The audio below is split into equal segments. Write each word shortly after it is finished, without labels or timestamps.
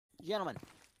Gentlemen,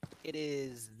 it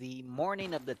is the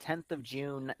morning of the 10th of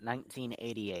June,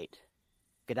 1988.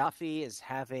 Gaddafi is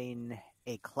having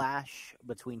a clash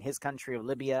between his country of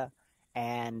Libya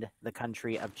and the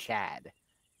country of Chad.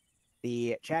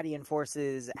 The Chadian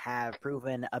forces have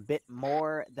proven a bit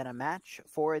more than a match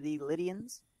for the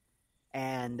Lydians,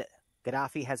 and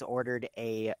Gaddafi has ordered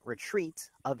a retreat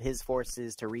of his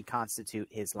forces to reconstitute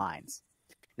his lines.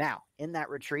 Now, in that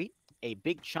retreat, a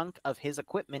big chunk of his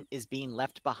equipment is being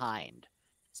left behind.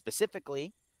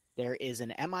 Specifically, there is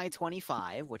an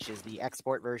Mi-25, which is the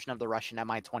export version of the Russian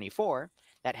Mi-24,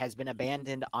 that has been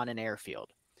abandoned on an airfield.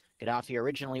 Gaddafi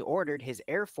originally ordered his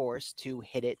air force to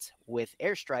hit it with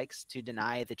airstrikes to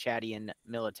deny the Chadian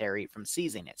military from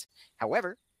seizing it.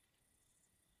 However,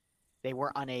 they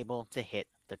were unable to hit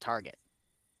the target.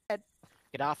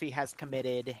 Gaddafi has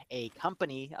committed a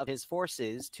company of his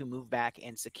forces to move back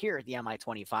and secure the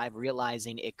Mi-25,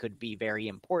 realizing it could be very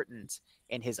important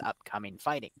in his upcoming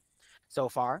fighting. So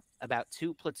far, about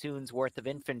 2 platoons worth of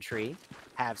infantry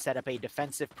have set up a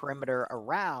defensive perimeter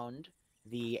around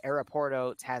the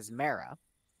Aeroporto Tasmera,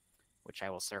 which I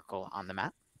will circle on the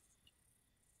map.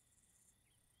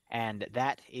 And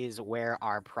that is where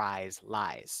our prize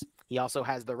lies. He also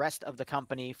has the rest of the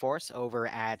company force over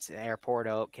at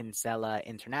Aeroporto Kinsella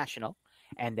International,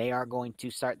 and they are going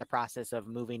to start the process of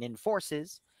moving in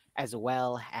forces, as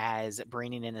well as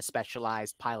bringing in a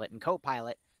specialized pilot and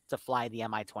co-pilot to fly the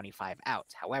Mi-25 out.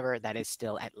 However, that is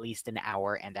still at least an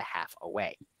hour and a half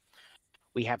away.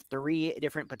 We have 3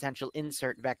 different potential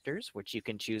insert vectors, which you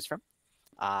can choose from.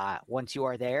 Once you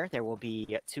are there, there will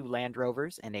be 2 Land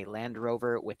Rovers and a Land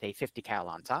Rover with a 50 cal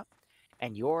on top.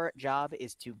 And your job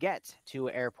is to get to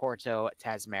Aeroporto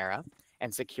Tasmera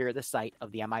and secure the site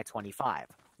of the Mi-25.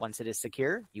 Once it is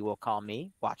secure, you will call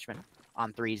me, Watchman,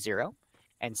 on 30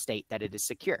 and state that it is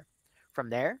secure. From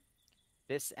there,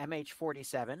 this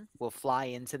MH-47 will fly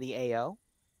into the AO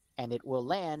and it will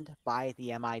land by the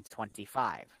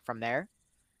Mi-25. From there,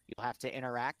 you'll have to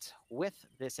interact with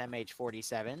this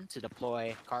MH-47 to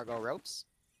deploy cargo ropes.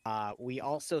 We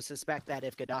also suspect that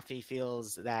if Gaddafi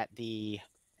feels that the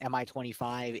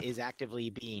Mi-25 is actively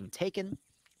being taken,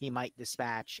 he might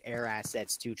dispatch air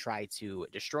assets to try to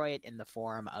destroy it in the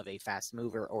form of a fast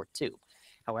mover or 2.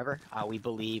 However, we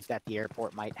believe that the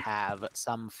airport might have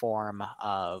some form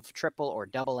of triple or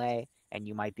double A, and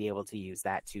you might be able to use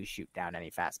that to shoot down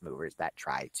any fast movers that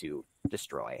try to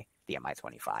destroy the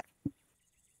Mi-25.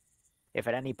 If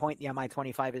at any point the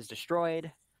Mi-25 is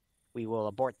destroyed, we will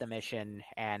abort the mission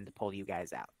and pull you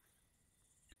guys out.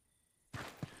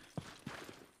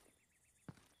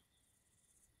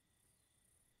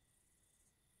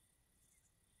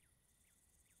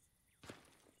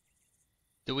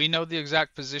 Do we know the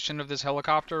exact position of this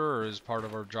helicopter, or is part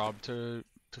of our job to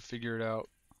figure it out?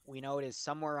 We know it is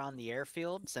somewhere on the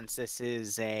airfield. Since this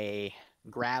is a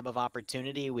grab of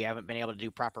opportunity, we haven't been able to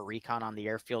do proper recon on the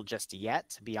airfield just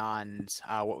yet, beyond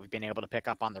what we've been able to pick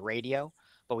up on the radio,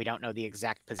 but we don't know the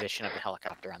exact position of the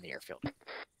helicopter on the airfield.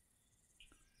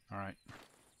 All right.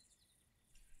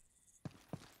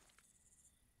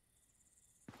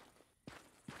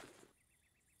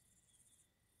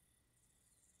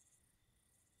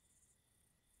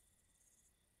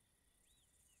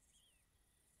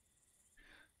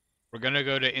 We're going to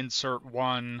go to insert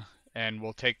 1, and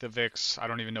we'll take the VIX. I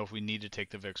don't even know if we need to take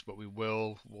the VIX, but we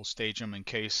will. We'll stage them in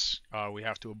case we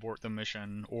have to abort the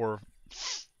mission, or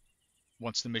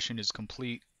once the mission is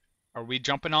complete. Are we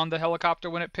jumping on the helicopter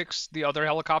when it picks the other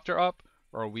helicopter up,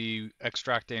 or are we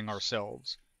extracting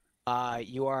ourselves?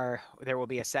 There will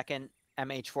be a second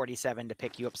MH-47 to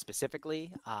pick you up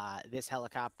specifically. This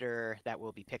helicopter that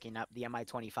will be picking up the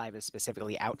Mi-25 is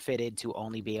specifically outfitted to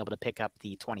only be able to pick up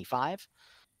the 25.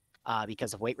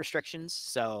 Because of weight restrictions,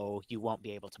 so you won't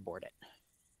be able to board it.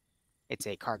 It's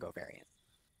a cargo variant.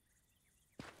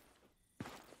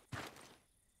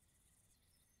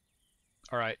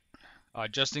 All right.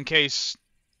 Just in case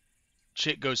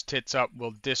shit goes tits up,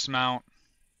 we'll dismount.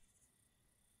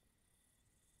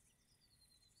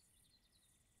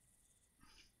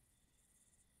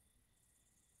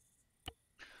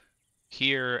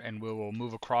 Here, and we will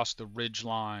move across the ridge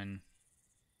line.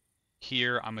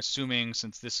 Here, I'm assuming,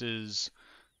 since this is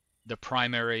the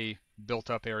primary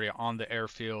built-up area on the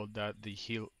airfield, that the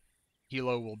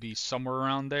helo will be somewhere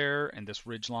around there, and this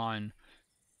ridge line,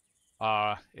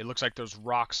 it looks like there's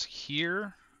rocks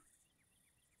here,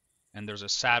 and there's a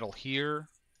saddle here.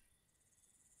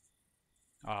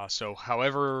 So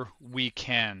however we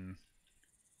can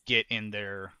get in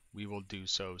there, we will do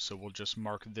so. So we'll just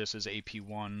mark this as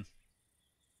AP1.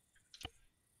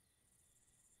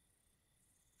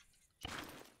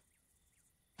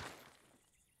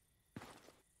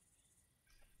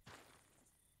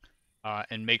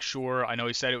 And make sure, I know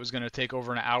he said it was going to take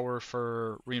over an hour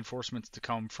for reinforcements to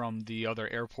come from the other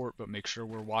airport, but make sure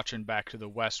we're watching back to the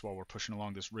west while we're pushing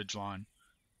along this ridge line.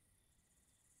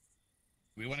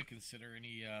 We want to consider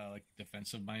any like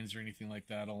defensive mines or anything like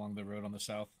that along the road on the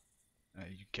south.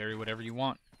 You carry whatever you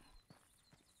want.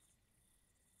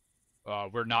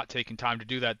 We're not taking time to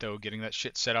do that, though. Getting that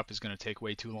shit set up is going to take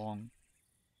way too long.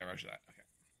 Yeah, roger that. Okay.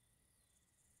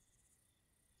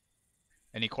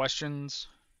 Any questions?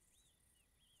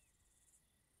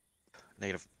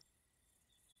 Negative.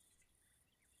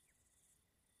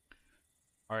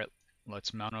 All right,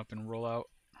 let's mount up and roll out.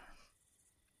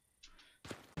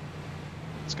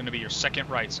 It's going to be your second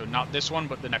right, so not this one,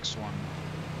 but the next one.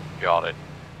 Got it.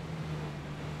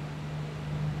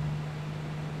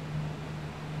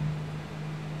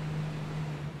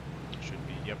 Should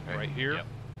be, yep, right here. Yep.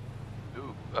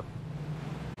 Ooh, All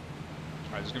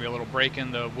right, there's going to be a little break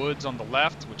in the woods on the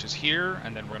left, which is here,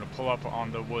 and then we're going to pull up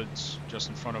on the woods just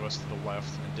in front of us to the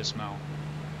left and dismount.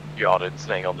 got it.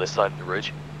 Staying on this side of the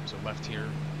ridge. So left here.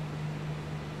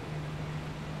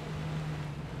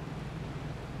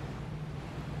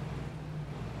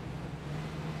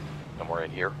 Somewhere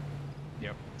in here.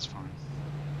 Yep, it's fine.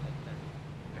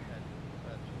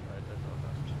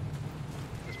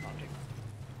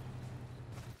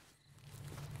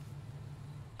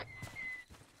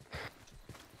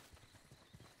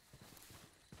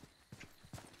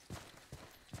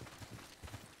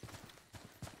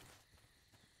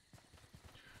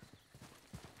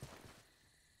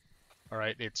 All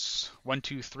right, it's 1,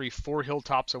 2, 3, 4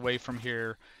 hilltops away from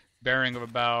here, bearing of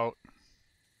about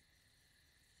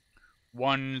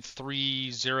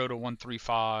 130 to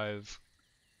 135,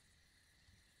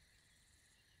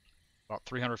 about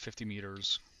 350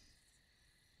 meters.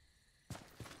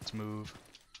 Let's move.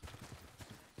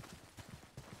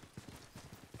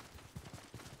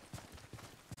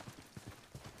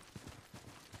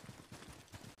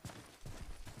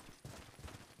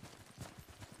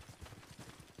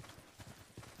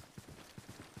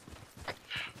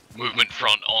 Movement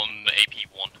front on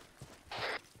AP1.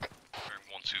 Bearing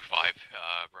 125,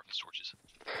 reference torches.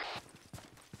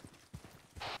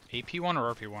 AP1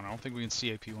 or RP1? I don't think we can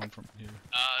see AP1 from here.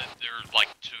 They're like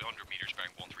 200 meters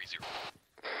bearing 130.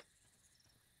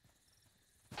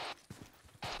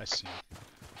 I see.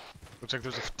 Looks like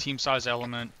there's a team size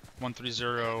element,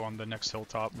 130 on the next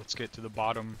hilltop. Let's get to the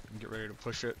bottom and get ready to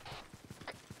push it.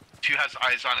 2 has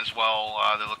eyes on as well.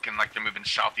 They're looking like they're moving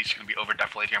southeast. Going to be over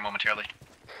defilade here momentarily.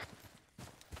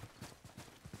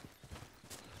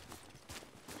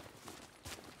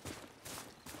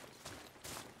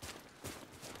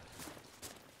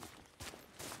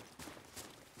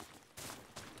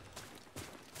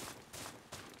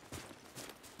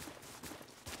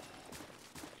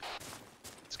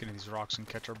 Let's get in these rocks and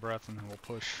catch our breath, and then we'll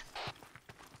push.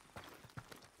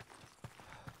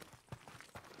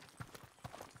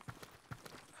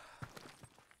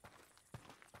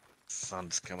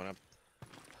 Sun's coming up.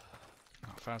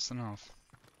 Not fast enough.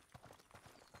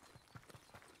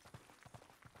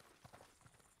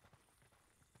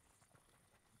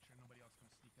 Make sure nobody else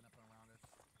comes sneaking up around us.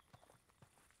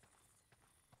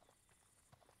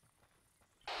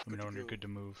 Let me know when you're good to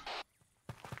move.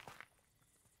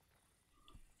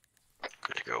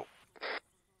 Good to go.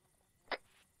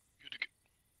 Good to go.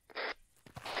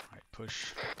 Alright,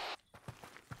 push.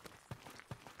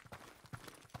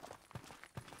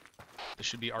 This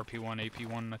should be RP1,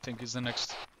 AP1, I think is the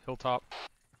next hilltop.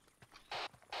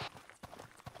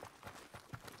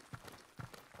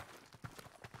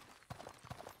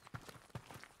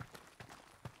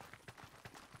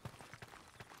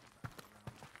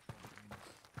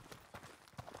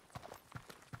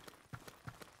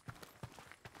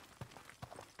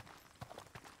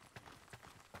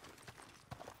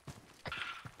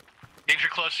 Danger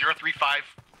close, 035.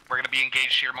 We're going to be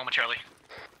engaged here momentarily.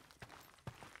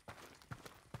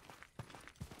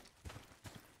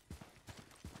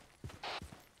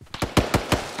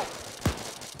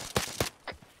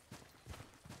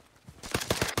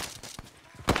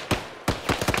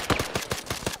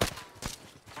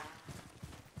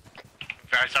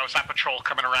 Very southside patrol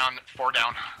coming around, 4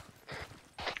 down.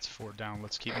 It's 4 down,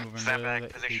 let's keep moving Stand to back the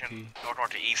position, AP.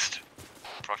 north to east,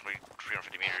 approximately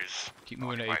 350 meters. Keep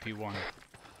moving to Occupied. AP1.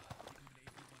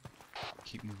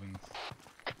 Keep moving.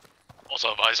 Also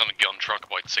have eyes on a gun truck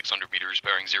about 600 meters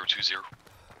bearing 020.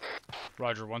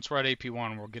 Roger, once we're at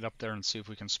AP1, we'll get up there and see if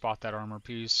we can spot that armor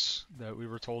piece that we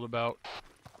were told about.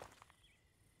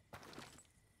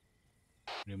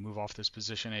 We need to move off this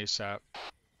position ASAP.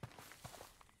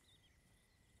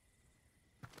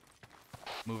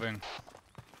 Moving.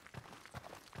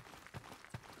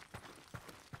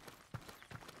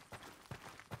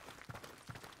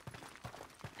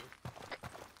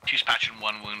 dispatch in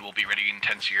 1 wound. We'll be ready in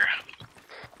 10 here.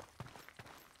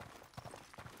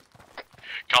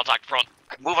 Contact front.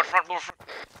 Move in front, move in front.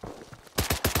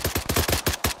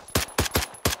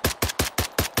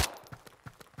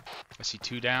 I see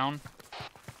 2 down.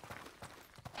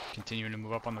 Continuing to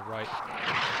move up on the right.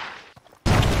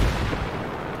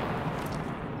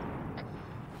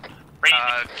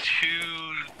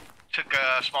 Two took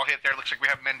a small hit there. Looks like we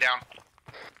have men down.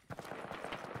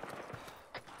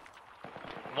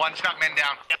 One's got men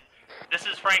down. Yep. This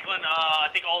is Franklin. I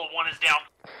think all of 1 is down.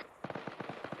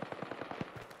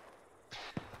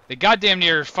 They goddamn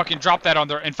near fucking dropped that on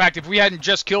their... In fact, if we hadn't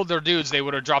just killed their dudes, they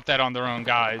would have dropped that on their own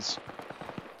guys.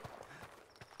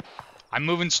 I'm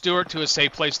moving Stewart to a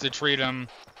safe place to treat him.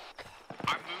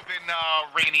 I'm moving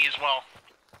Rainey as well.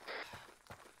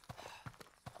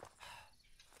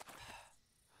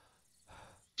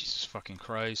 Jesus fucking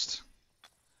Christ.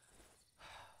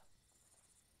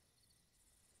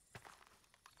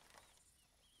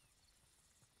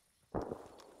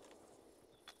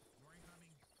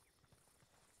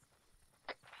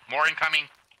 More incoming.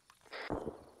 How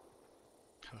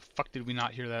the fuck did we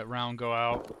not hear that round go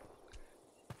out?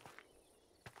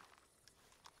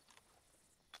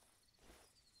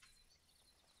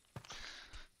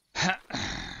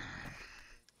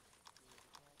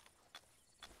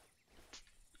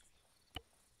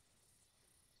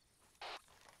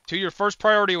 To your first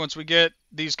priority once we get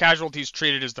these casualties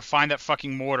treated is to find that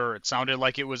fucking mortar. It sounded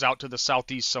like it was out to the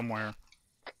southeast somewhere.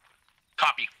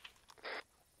 Copy.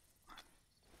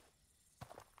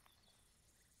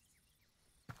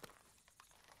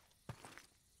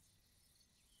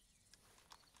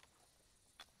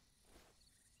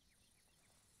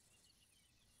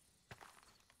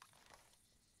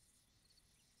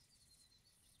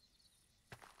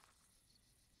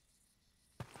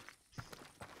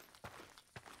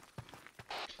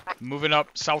 Moving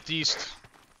up southeast.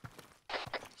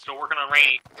 Still working on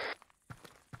Rainey.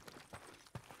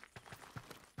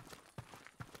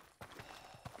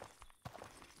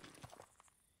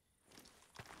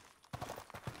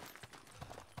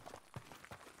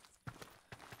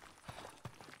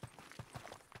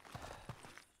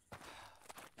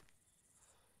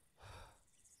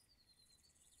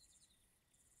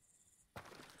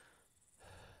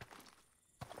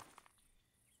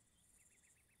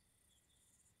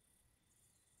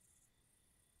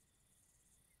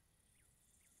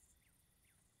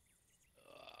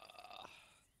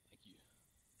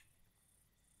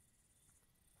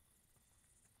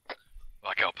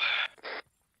 Back up.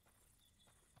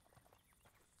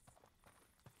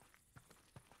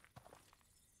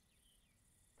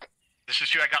 This is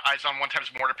 2. I got eyes on 1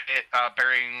 times mortar pit,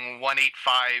 bearing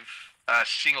 185,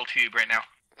 single tube right now.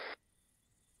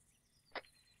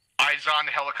 Eyes on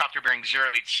helicopter bearing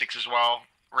 086 as well,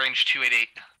 range 288.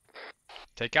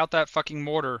 Take out that fucking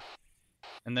mortar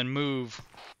and then move.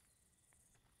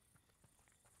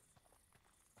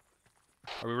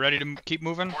 Are we ready to keep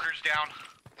moving? Mortar's down.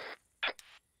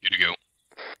 Good to go.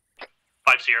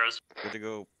 5 Sierras. Good to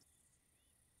go.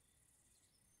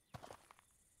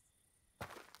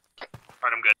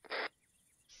 Alright, I'm good.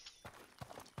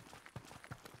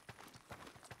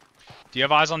 Do you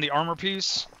have eyes on the armor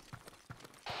piece?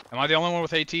 Am I the only one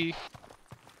with AT? Negative,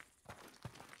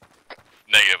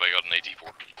 I got an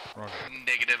AT4. Roger.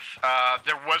 Negative.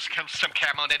 There was some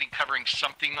camo netting covering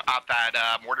something at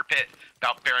that mortar pit,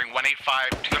 about bearing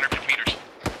 185, 250 meters.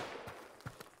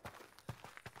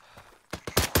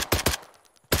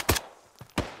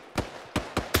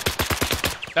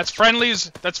 That's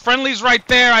friendlies. That's friendlies right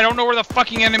there. I don't know where the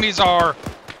fucking enemies are.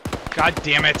 God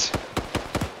damn it.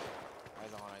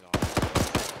 Eyes on, eyes on.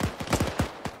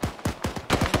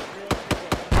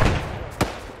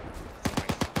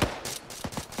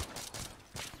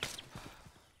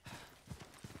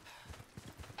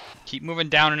 Keep moving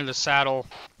down into the saddle.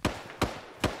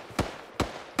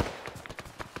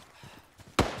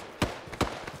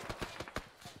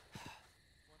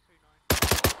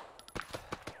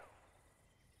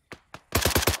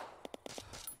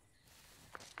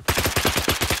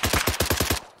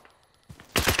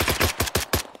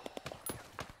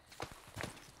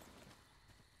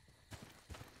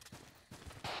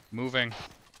 Moving.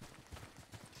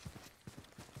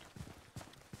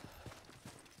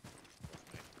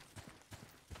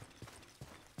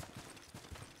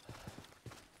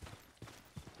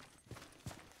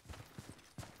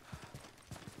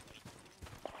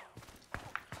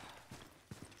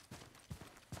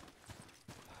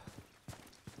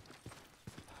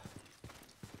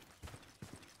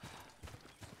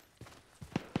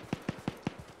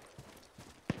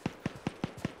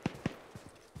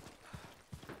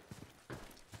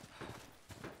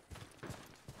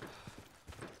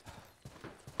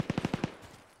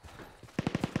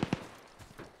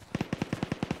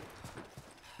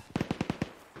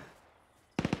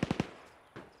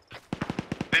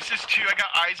 This is 2. I got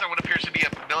eyes on what appears to be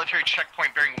a military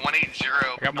checkpoint bearing 180.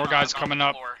 I got more guys on coming the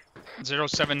up. floor.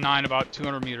 079, about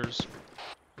 200 meters.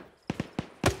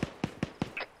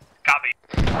 Copy.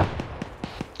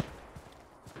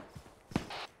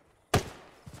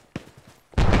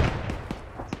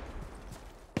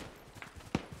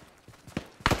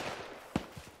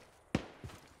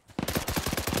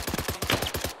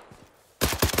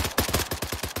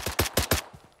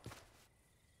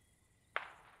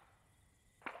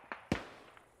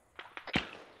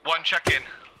 One check-in.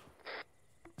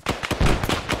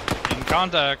 In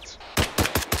contact.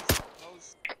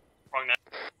 Wrong net.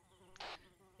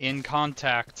 In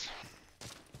contact.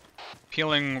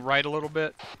 Peeling right a little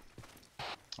bit.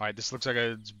 Alright, this looks like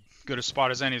as good a spot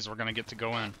as any as we're gonna get to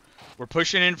go in. We're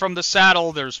pushing in from the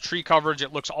saddle. There's tree coverage.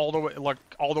 It looks all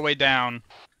the way down.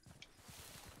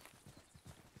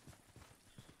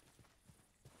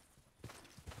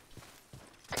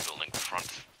 Building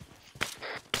front.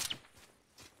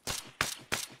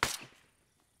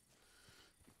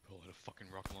 Pull out a fucking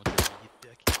rocket launcher, you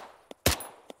dick.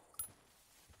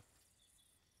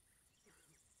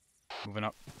 Moving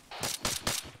up.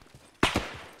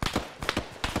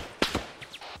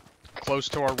 Close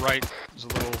to our right. There's a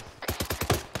little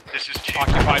This is 2.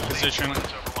 occupied position. One's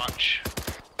Overwatch.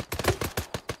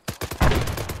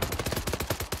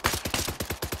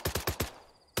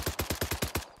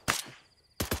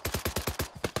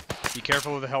 Be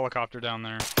careful of the helicopter down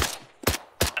there.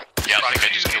 Yeah, I think I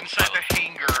 2 just killed inside the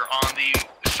hangar on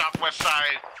the southwest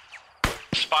side.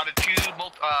 Spotted 2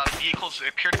 vehicles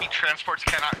appear to be transports.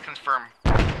 Cannot confirm.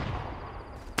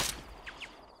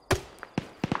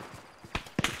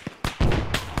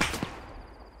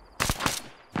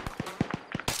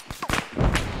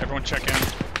 Everyone check in.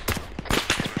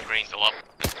 Green still up.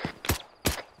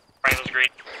 Franklin's green.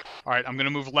 Alright, I'm gonna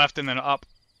move left and then up.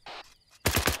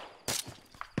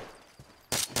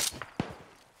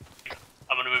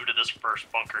 I'm gonna move to this first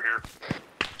bunker here.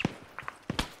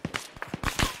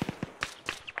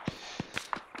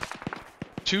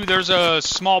 Two, there's a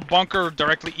small bunker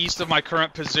directly east of my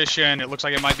current position. It looks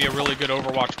like it might be a really good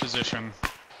overwatch position.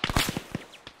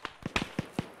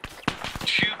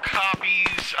 2 copies.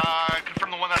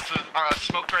 Confirm the one that's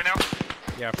smoked right now.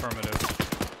 Yeah, affirmative.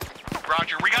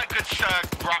 Roger. We got good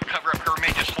rock cover up here. We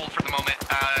may just hold for the moment,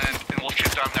 and we'll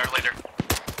shoot down there later.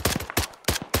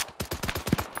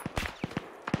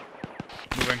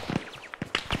 Moving.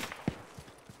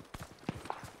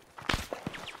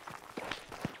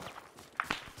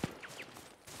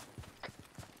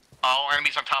 All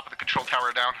enemies on top of the control tower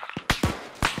are down.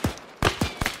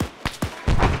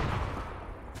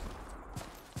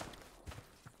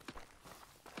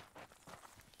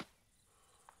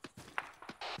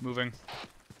 Moving.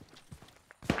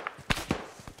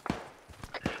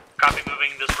 Copy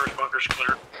moving. This first bunker's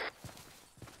clear.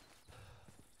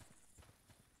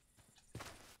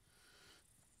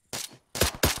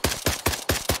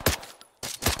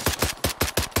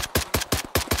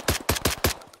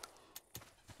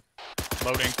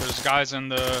 Loading. There's guys in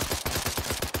the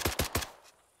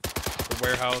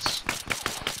warehouse.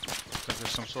 Looks like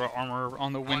there's some sort of armor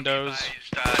on the windows.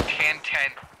 Tan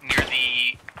tent near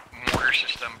the mortar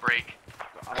system break.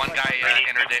 One guy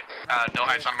entered it. No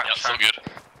eyes on my Yeah, still good.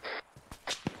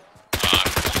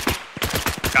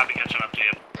 Copy, catching up to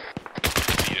you.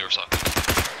 The other side.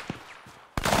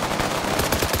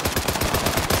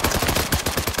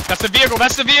 That's the vehicle!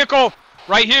 That's the vehicle!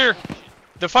 Right here!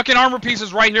 The fucking armor piece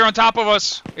is right here on top of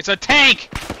us. It's a tank!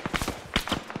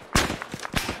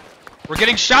 We're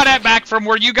getting shot at back from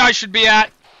where you guys should be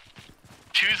at.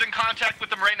 2's in contact with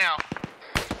them right now.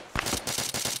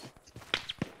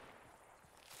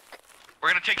 We're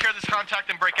gonna take care of this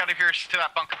contact and break out of here to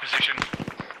that bunker position.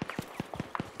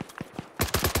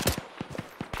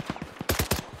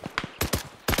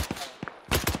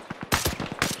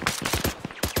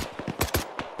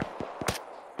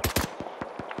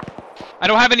 I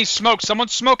don't have any smoke. Someone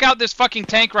smoke out this fucking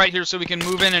tank right here so we can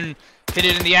move in and hit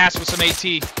it in the ass with some AT.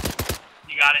 You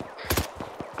got it.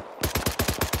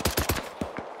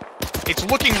 It's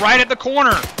looking right at the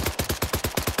corner.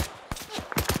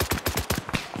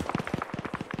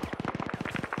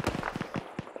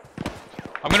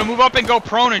 I'm gonna move up and go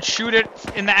prone and shoot it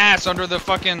in the ass under the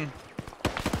fucking...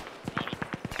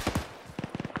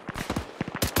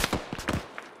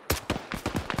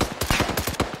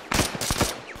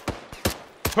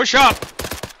 Push up!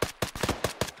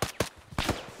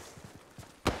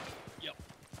 Yep.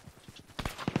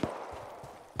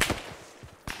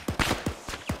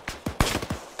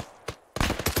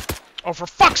 Oh, for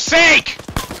fuck's sake!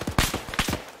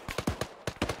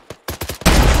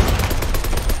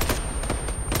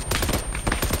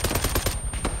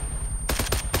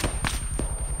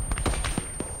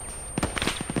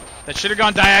 That should have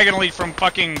gone diagonally from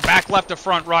fucking back left to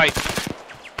front right.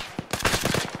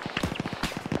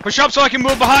 Push up so I can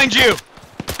move behind you.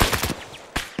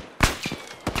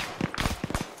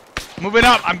 Moving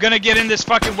up. I'm gonna get in this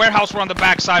fucking warehouse we're on the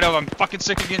back side of. I'm fucking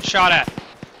sick of getting shot at.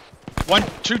 1,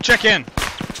 2, check in.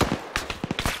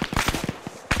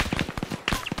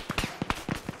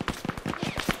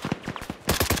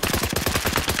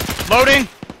 Loading.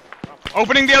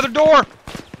 Opening the other door.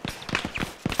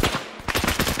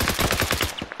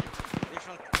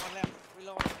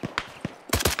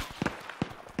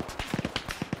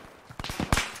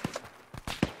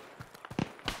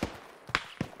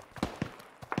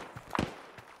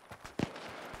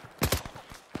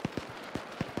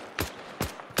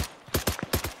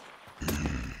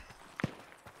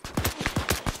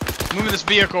 Moving this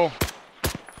vehicle.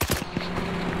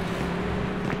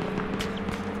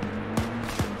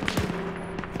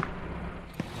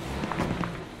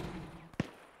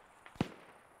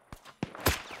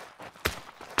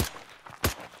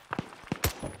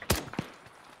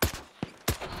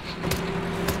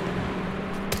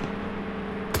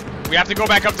 We have to go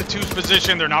back up to 2's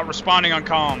position. They're not responding on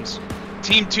comms.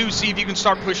 Team 2, see if you can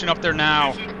start pushing up there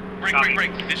now.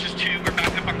 Break. This is 2. We're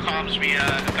back up on comms.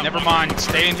 Never mind.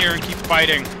 Stay in here and keep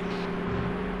fighting.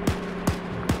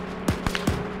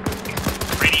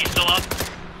 Radio still up?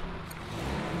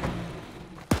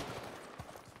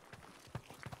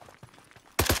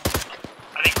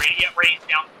 I think radio's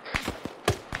down.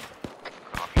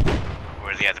 Copy.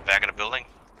 Where are they at the back of the building?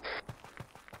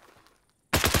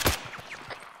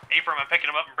 Abram, I'm picking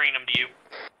them up and bringing them to you.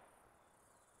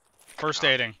 First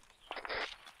aiding.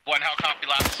 1, how copy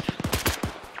last?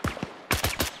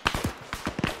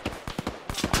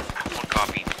 1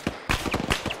 copy.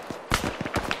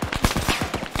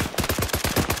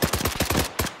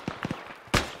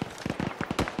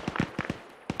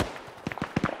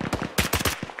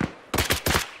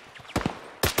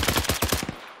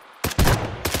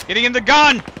 Getting in the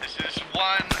gun! This is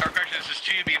 1, or correction, this is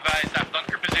 2. Be advised that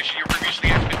bunker position you previously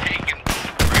has been taken.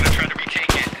 We're gonna try to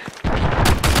retake it.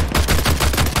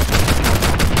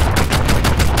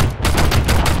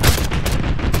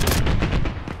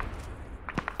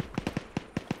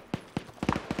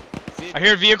 I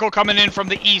hear vehicle coming in from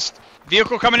the east.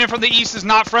 Vehicle coming in from the east is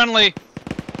not friendly.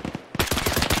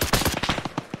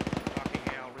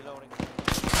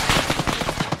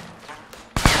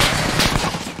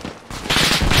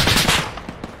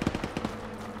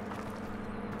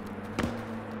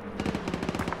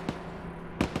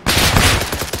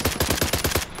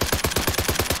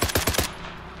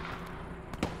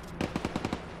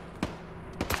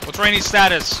 What's Rainey's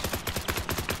status?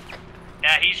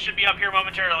 Yeah, he should be up here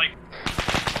momentarily.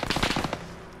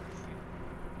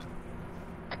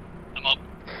 I'm up.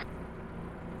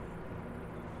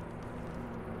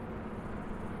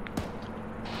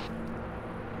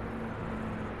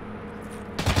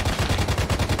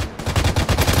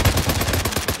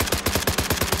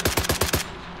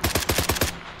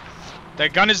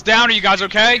 That gun is down. Are you guys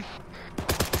okay?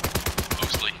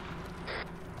 Mostly.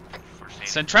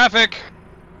 Send traffic.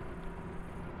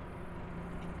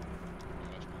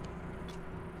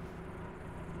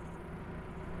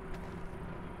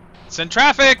 Send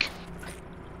traffic.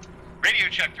 Radio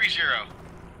check 3-0.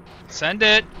 Send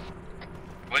it.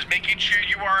 Was making sure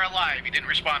you are alive. You didn't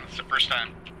respond the first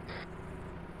time.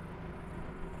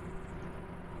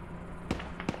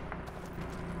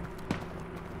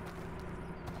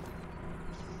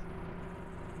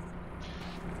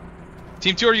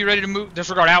 Team 2, are you ready to move?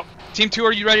 Disregard out. Team 2,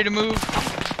 are you ready to move?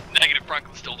 Negative,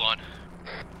 Franklin's still on.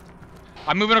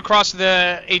 I'm moving across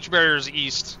the H barriers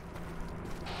east.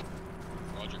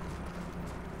 Roger.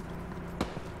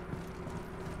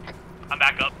 I'm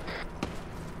back up.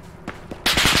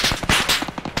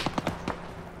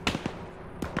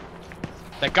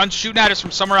 That gun's shooting at us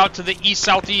from somewhere out to the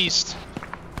east-southeast.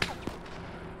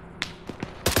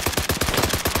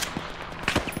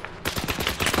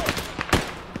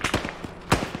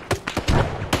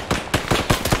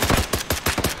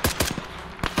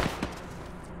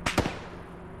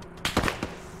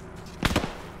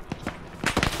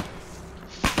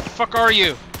 Fuck are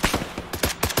you?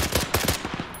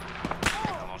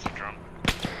 I lost a drum.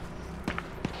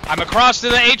 I'm across to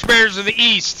the H barriers of the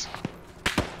east.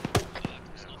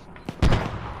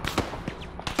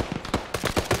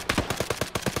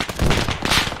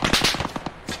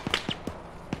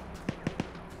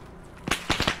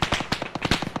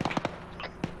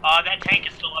 That tank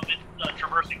is still up and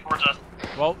traversing towards us.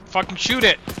 Well, fucking shoot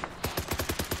it.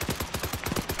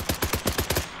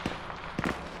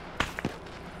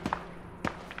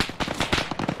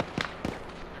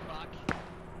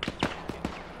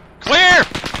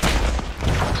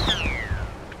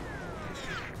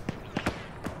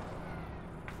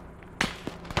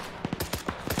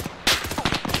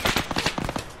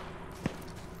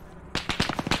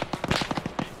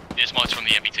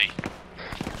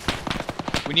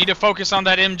 We need to focus on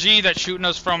that MG that's shooting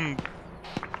us from,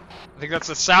 I think that's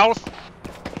the south.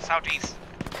 Southeast.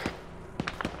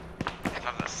 It's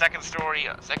on the second story,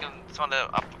 it's on the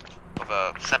up of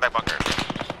a setback bunker.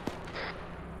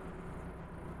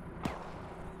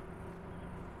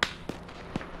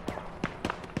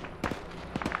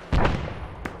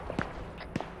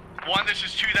 One, this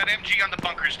is 2, that MG on the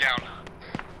bunker's down.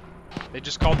 They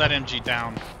just called that MG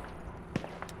down.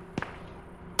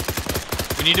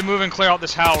 We need to move and clear out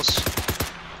this house.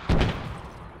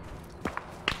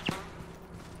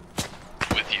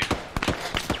 With you.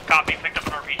 Copy, picked up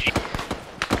an RPG.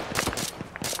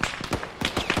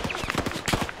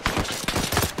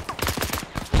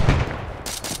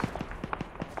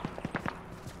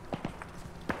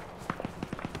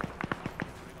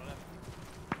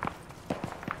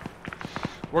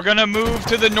 We're gonna move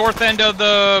to the north end of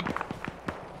the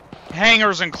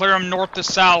hangars and clear them north to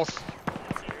south.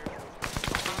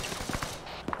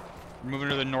 We're moving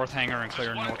to the north hangar and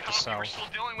clear north to south. We're still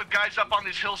dealing with guys up on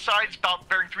these hillsides, about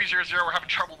bearing 300. We're having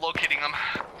trouble locating them.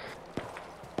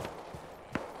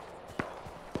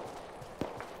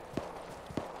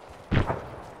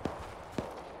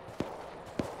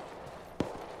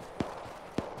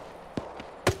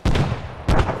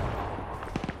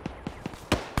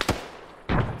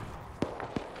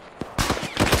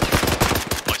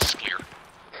 Place is clear.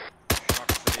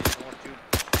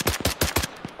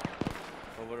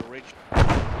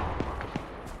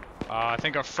 I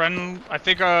think a friend. I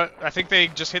think they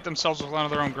just hit themselves with one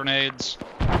of their own grenades.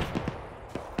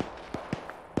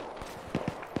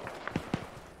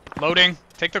 Loading.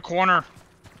 Take the corner.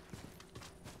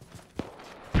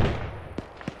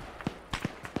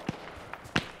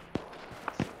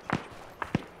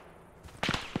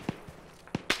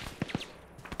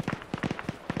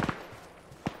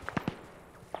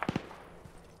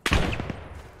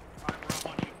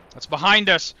 That's behind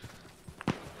us.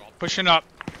 Pushing up.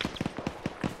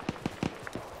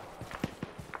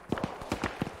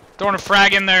 Throwing a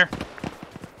frag in there.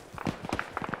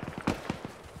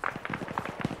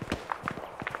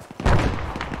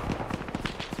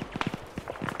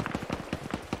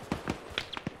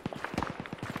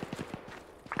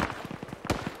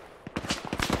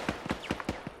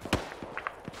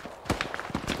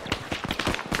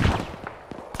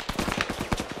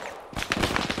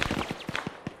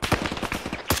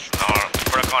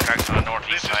 Contacts on the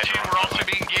northeast This is side. 2, we're also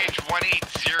being engaged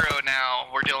 180 now.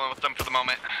 We're dealing with them for the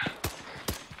moment.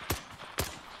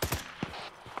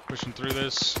 Pushing through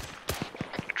this.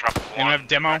 Drop Anyone one. have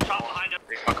demo?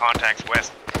 There's my contacts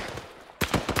west.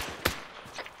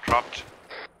 Dropped.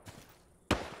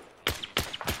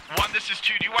 1, this is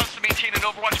 2. Do you want us to maintain an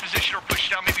overwatch position or push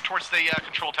down maybe towards the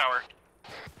control tower?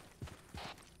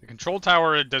 The control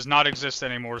tower does not exist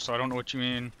anymore, so I don't know what you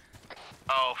mean.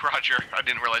 Oh, roger. I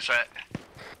didn't realize that.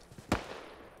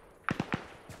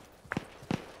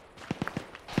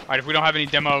 Alright, if we don't have any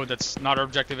demo, that's not our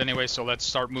objective anyway, so let's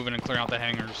start moving and clearing out the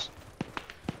hangars.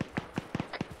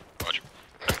 Roger.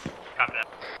 Copy that.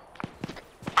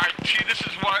 Alright, 2, this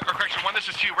is 1, or correction, 1, this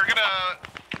is 2. We're gonna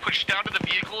push down to the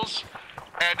vehicles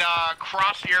and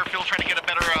cross the airfield, trying to get a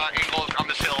better angle on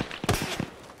this hill.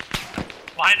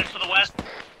 Behind us to the west.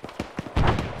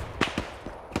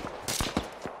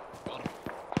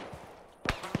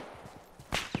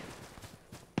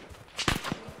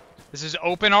 This is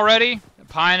open already.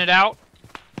 Pieing it out.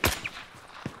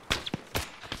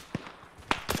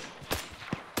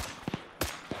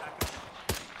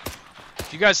 If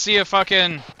you guys see a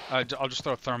fucking... I'll just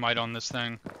throw a thermite on this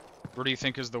thing. Where do you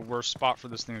think is the worst spot for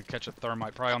this thing to catch a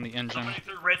thermite? Probably on the engine. Somebody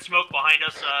threw red smoke behind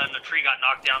us, and the tree got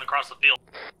knocked down across the field.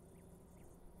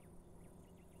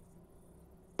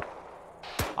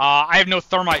 I have no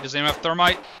thermite. Does anyone have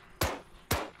thermite?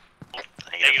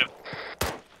 Negative.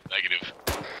 Negative.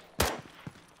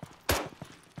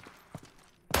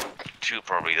 2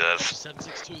 probably does.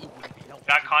 762 wouldn't be helpful.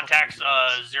 Got contacts,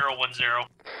 010.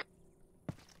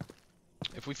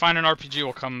 If we find an RPG,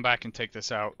 we'll come back and take this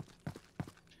out.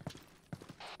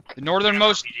 The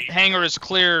northernmost hangar is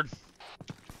cleared.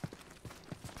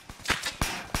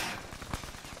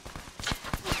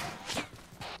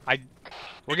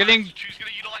 We're getting... 2's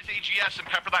gonna utilize AGS and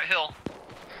pepper that hill.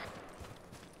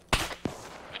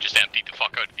 I just emptied the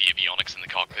fuck out of the avionics in the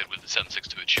cockpit with the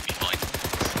 762. It should be fine.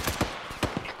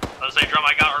 I was say, Drum,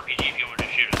 I got RPG if you want to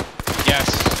shoot it. Yes.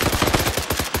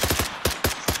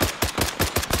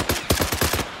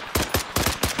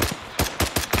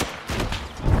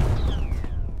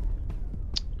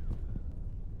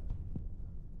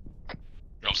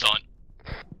 Drum's on.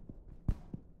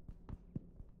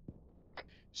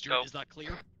 Stuart is not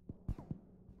clear.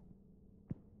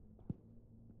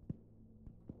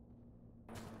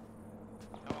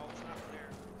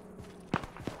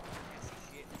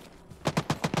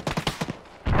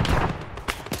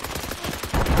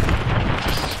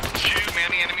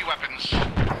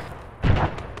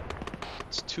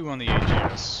 2 on the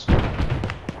AGS.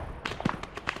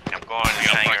 I'm going to the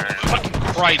hangar. Fucking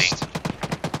Christ.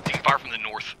 Taking fire from the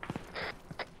north.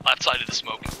 Left side of the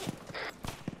smoke.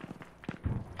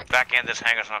 Back end, this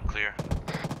hangar's not clear.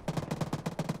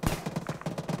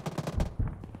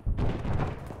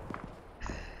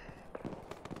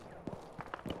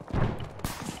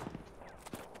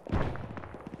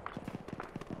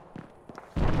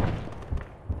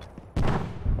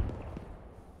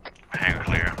 Hangar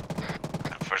clear.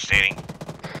 I'm first aiding.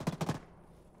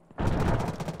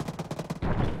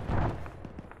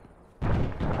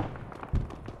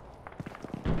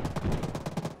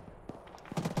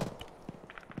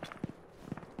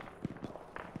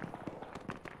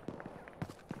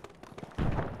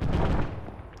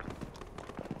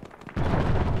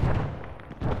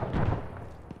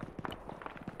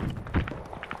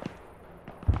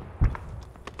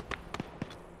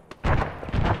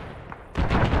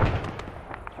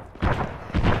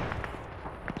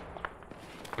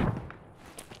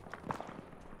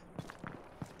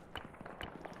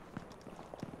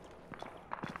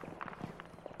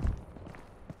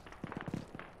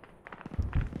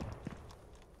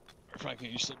 Frank,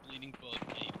 you're still bleeding, but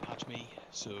you patch me,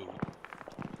 so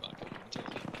back up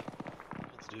momentarily. You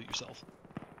have to do it yourself.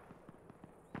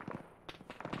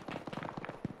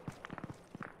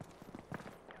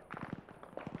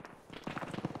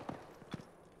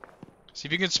 See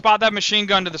if you can spot that machine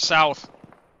gun to the south.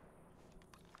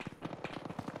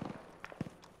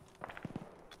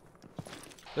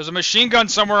 There's a machine gun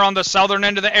somewhere on the southern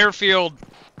end of the airfield.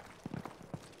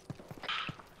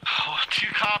 2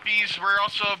 copies. We're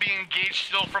also being engaged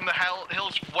still from the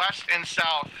hills west and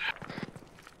south.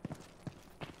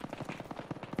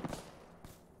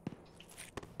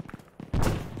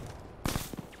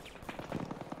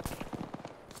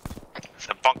 There's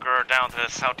a bunker down to the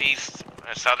southeast,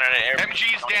 southern area.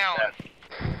 MG's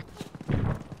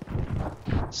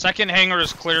down. Second hangar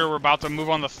is clear. We're about to move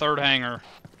on the third hangar.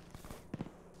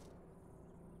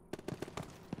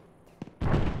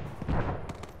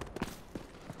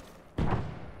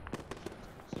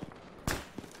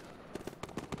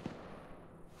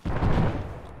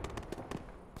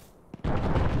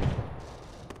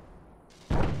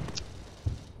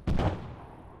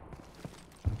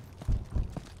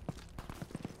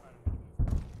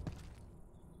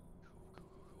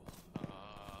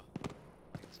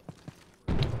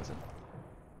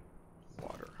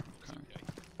 Water. Okay.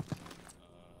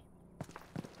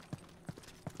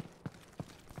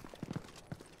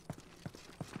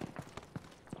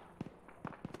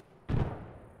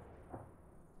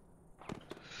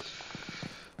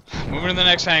 Moving to the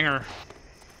next hangar.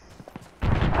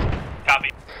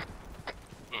 Copy.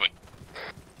 Moving.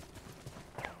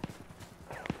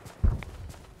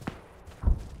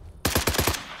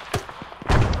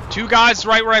 Two guys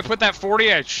right where I put that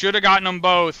 40. I should have gotten them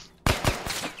both.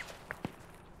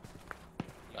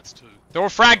 That's 2. Throw a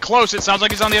frag close. It sounds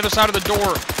like he's on the other side of the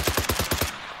door.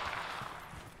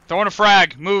 Throwing a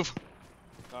frag. Move.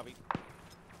 Copy.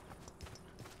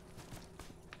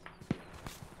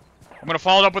 I'm gonna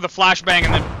follow it up with a flashbang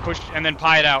and then push and then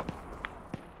pie it out.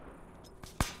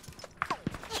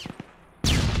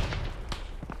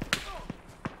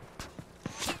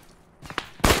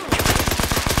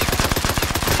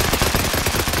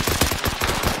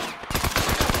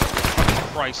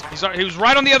 Christ. He was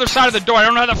right on the other side of the door. I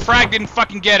don't know how the frag didn't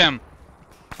fucking get him.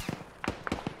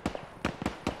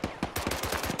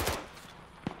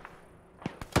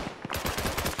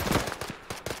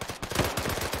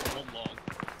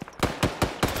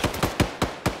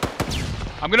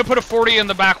 I'm gonna put a 40 in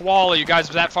the back wall. Are you guys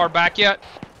that far back yet?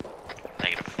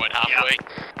 Negative. Went halfway.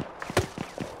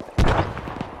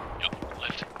 Yep,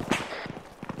 left.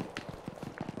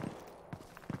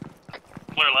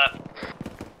 Clear left.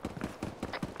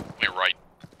 We're right.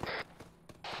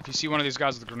 If you see one of these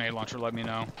guys with a grenade launcher, let me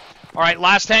know. Alright,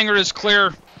 last hangar is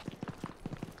clear.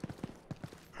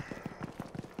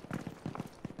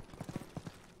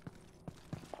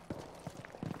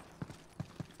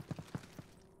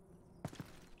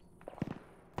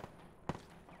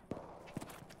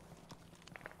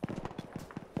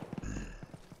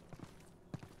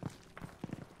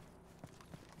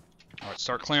 Alright,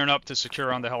 start clearing up to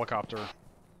secure on the helicopter.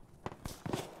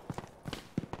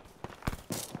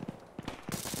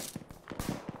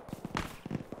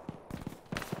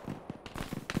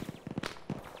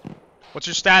 What's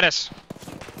your status?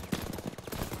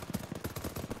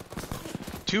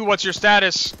 2, what's your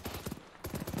status?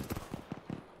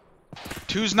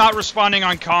 2's not responding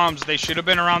on comms. They should have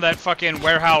been around that fucking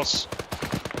warehouse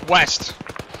west.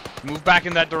 Move back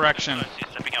in that direction.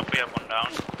 Stepping up, we have one down.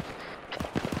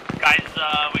 Guys,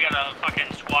 we got a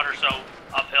fucking squad or so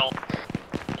uphill.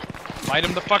 Light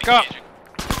him the fuck up.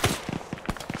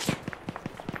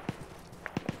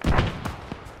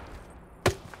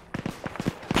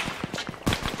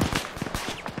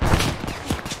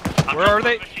 Where are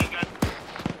they?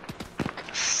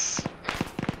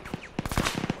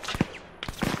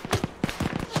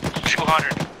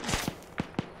 200.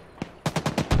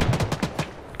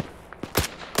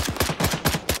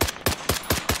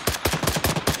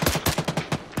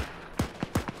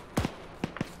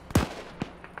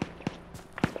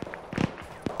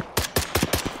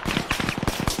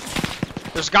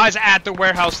 There's guys at the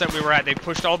warehouse that we were at. They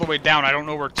pushed all the way down. I don't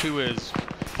know where 2 is.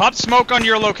 Pop smoke on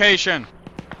your location.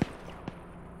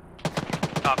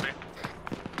 Copy.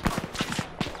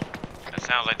 It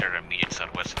sounds like they're immediate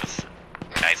southwest of us.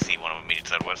 I see one of them immediate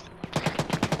southwest.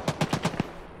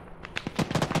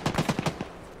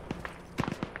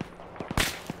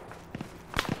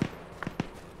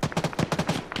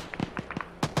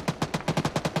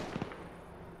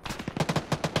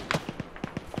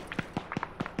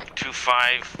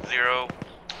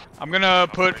 I'm gonna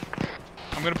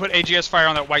put AGS fire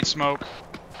on that white smoke.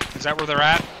 Is that where they're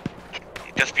at?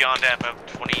 Just beyond that, about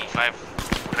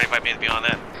 25 meters beyond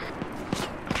that.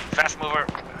 Fast mover.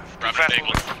 Fast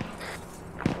mover.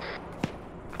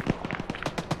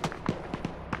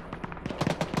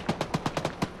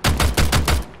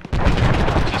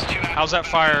 How's that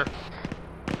fire?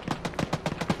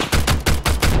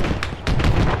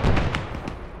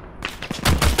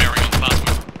 Bearing on the fast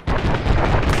mover.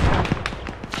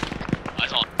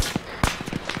 Eyes on.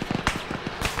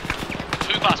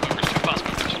 2 fast movers, 2 fast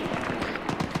movers.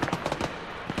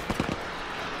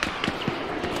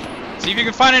 See if you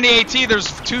can find any AT.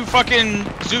 There's 2 fucking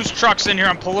Zeus trucks in here.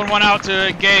 I'm pulling one out to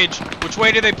engage. Which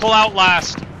way did they pull out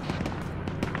last?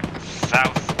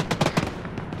 South.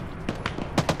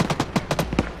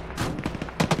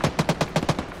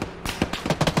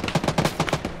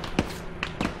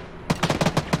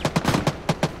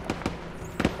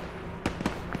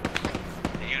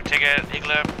 Take a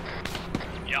Igla.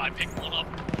 Yeah, I picked one up.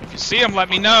 If you see them, let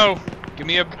me know. Give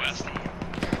me a... West.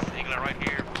 Igla right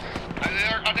here.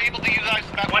 They're unable to use ice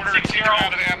about 160 either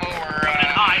out of ammo or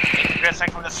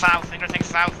Ingressing from the south, ingressing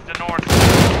south to the north.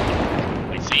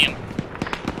 I see him.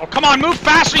 Oh, come on, move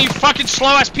faster, you fucking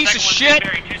slow-ass piece of shit!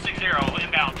 Barry 260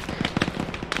 inbound.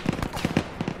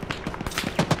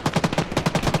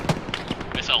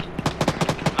 Missile.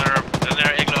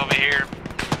 Another Igla over here.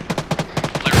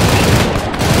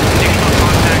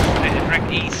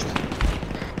 Direct east.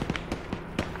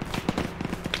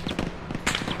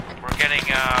 We're getting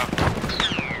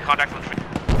contact with.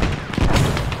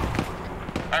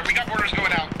 Alright, we got mortars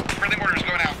going out. Friendly mortars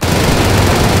going out.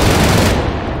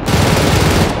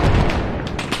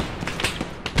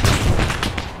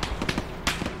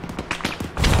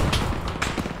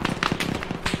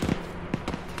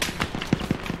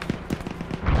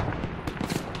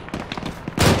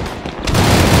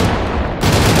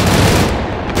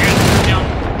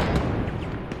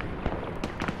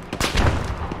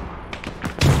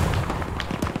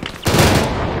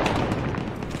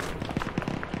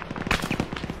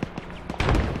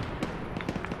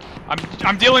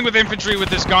 I'm dealing with infantry with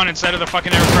this gun instead of the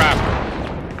fucking aircraft.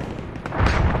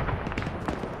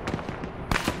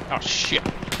 Oh shit.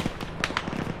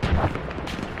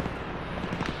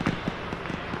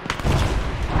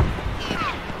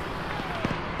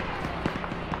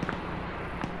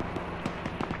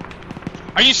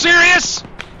 Are you serious?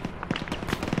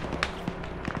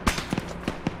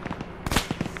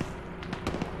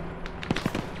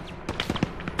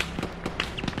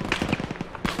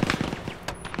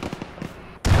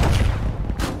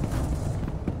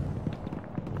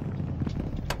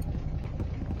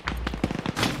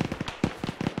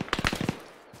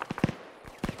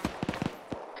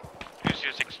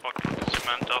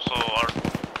 Also, our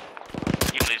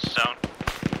Igla is down.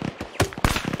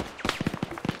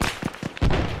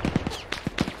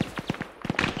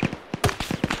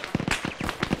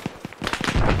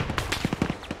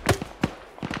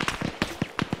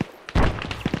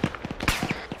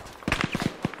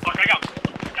 Fuck, I got.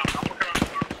 I'm working on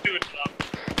steward stuff.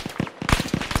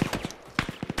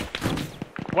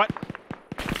 What?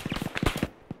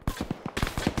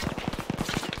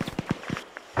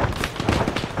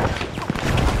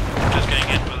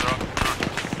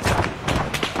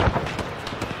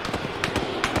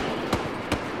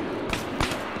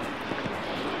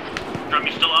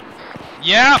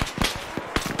 Yeah!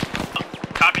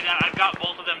 Copy that. I've got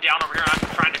both of them down over here. I'm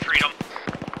trying to treat them.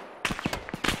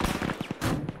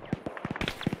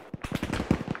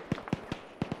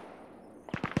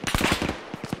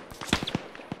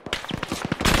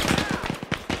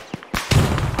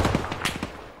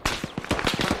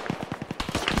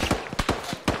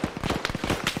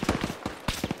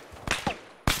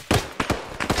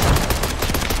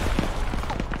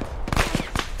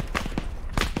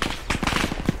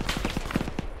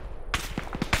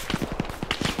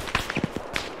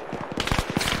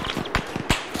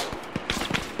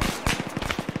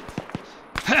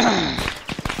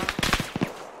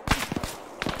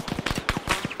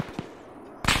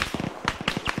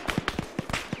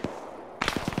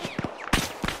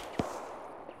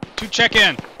 check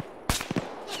in.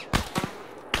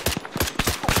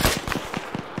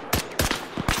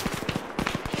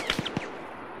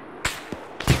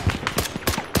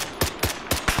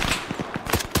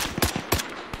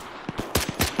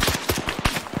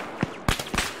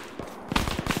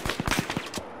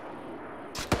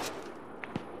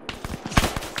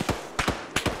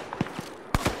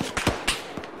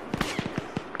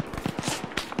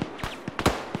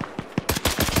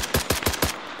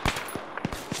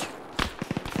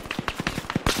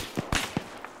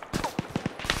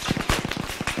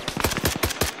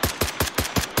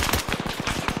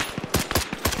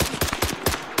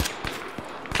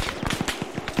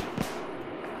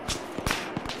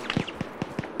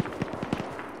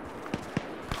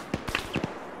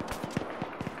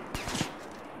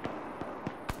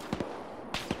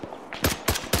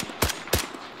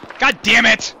 God damn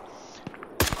it!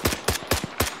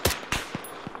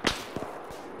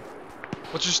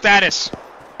 What's your status?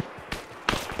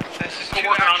 This is Still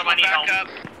working on him, I need help.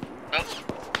 Nope.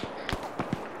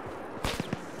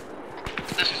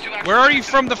 This is two Where are you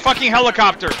from the fucking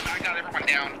helicopter? I got everyone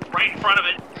down. Right in front of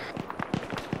it.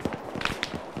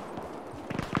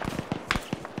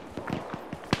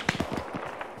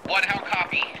 One, how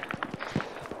copy?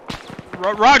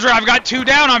 Roger, I've got 2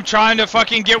 down. I'm trying to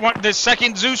fucking get the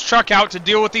second Zeus truck out to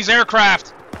deal with these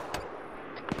aircraft.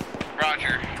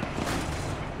 Roger.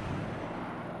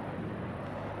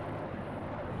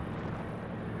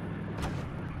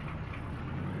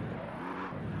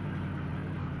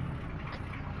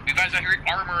 You guys out here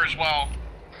armor as well.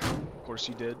 Of course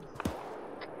you did.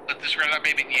 Let this round out,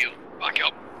 maybe you. Back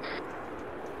up.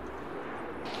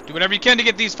 Do whatever you can to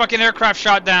get these fucking aircraft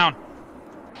shot down.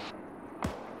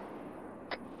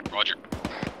 Roger.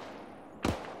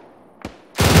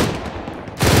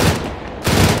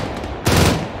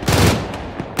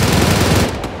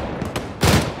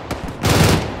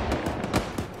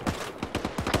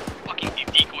 Fucking you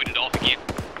decoyed it off again.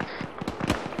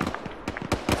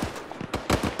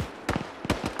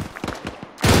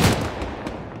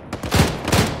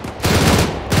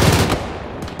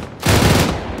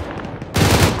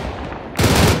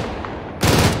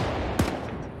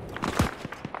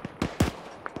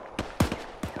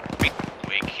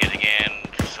 Weak hit again,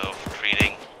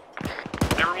 self-retreating.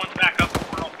 Everyone's back up.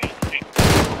 We're all being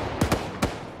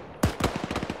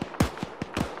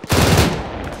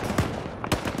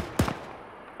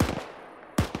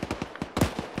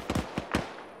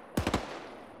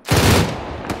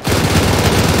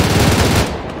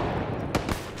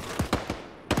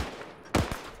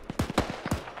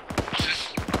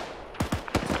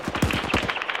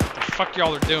What the fuck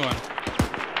y'all are doing?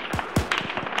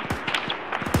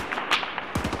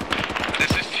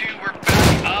 This is two, we're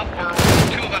back up, or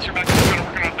 2 of us are back up, we're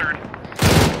working on third.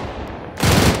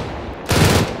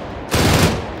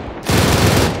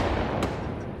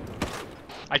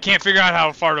 I can't figure out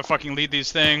how far to fucking lead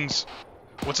these things.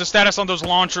 What's the status on those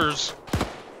launchers?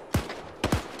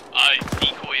 I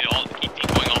decoyed all, keep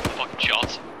decoying off the fucking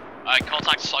shots.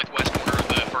 Contact southwest corner of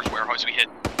the first warehouse we hit.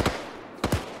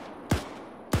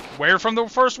 Where from the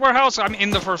first warehouse? I'm in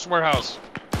the first warehouse.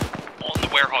 On the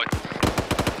warehouse.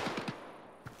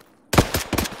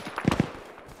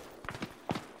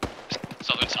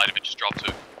 Southern side of it just dropped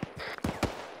to.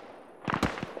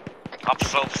 Up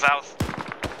slope south.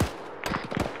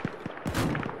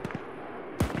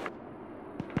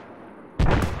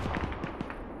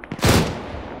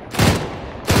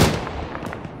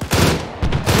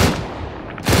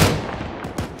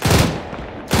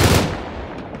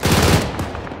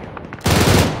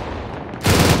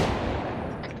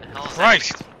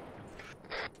 Christ!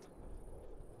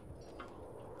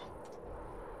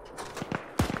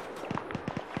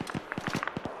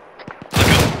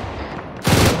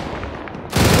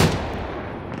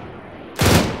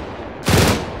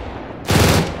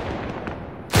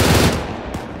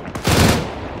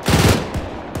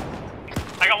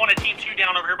 I got one of Team 2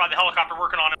 down over here by the helicopter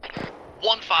working on it.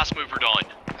 One fast mover down.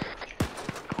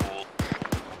 Cool.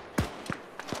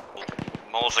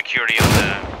 Mole security on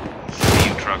the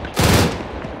CU truck.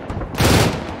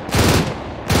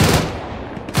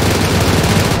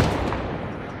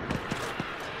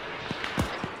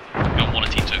 Got one of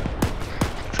Team 2.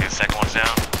 Let's get the second one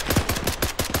down.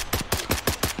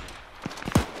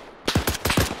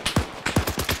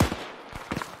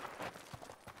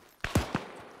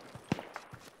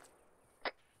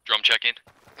 Drum check in.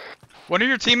 One of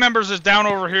your team members is down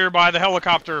over here by the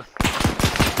helicopter.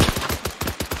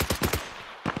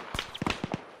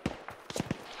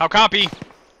 How copy?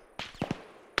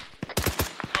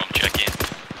 Drum check in.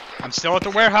 I'm still at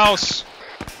the warehouse.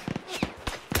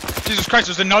 Jesus Christ,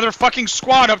 there's another fucking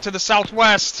squad up to the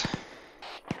southwest.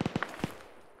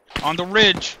 On the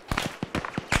ridge.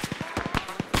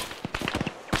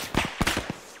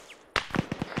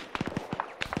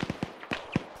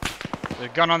 The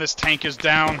gun on this tank is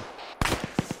down.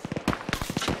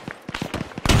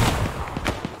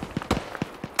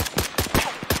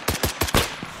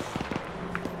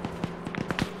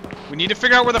 We need to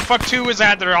figure out where the fuck 2 is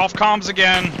at. They're off comms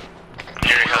again. We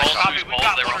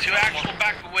got Two actual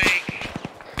back away.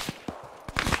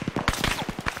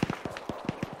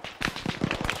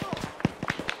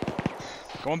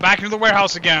 Going back into the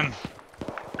warehouse again.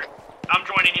 I'm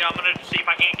joining you. I'm gonna see if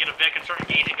I can't get a Vic and start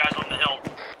engaging guys on the hill.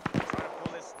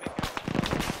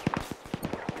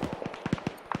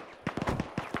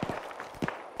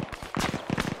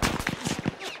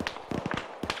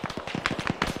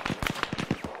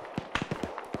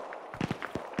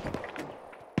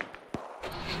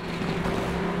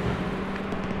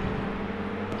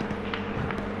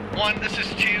 This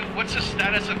is 2. What's the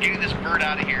status of getting this bird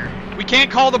out of here? We can't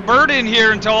call the bird in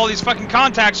here until all these fucking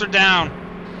contacts are down.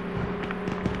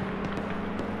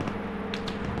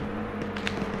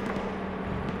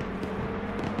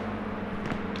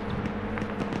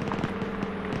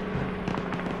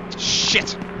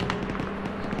 Shit.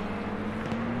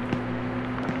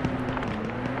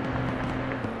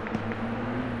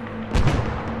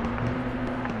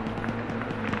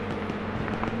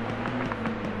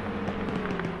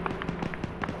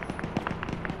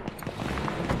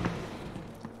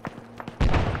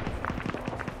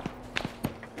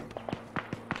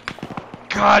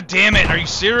 God damn it, are you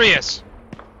serious?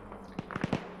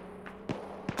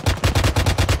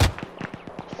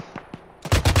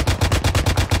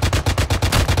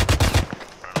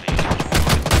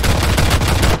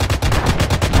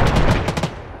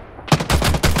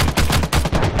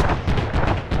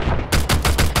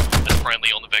 That's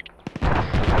friendly on the Vic.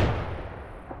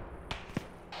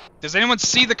 Does anyone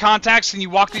see the contacts? Can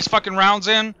you walk these fucking rounds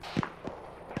in?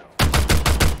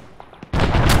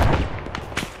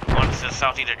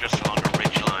 South either just along the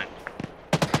ridge line.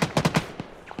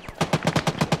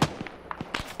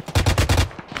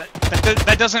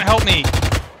 That doesn't help me.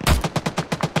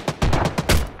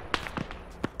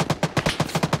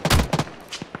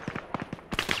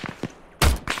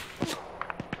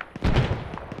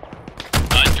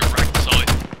 Direct side.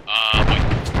 Wait.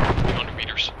 200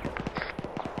 meters.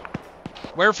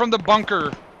 Where from the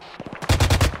bunker?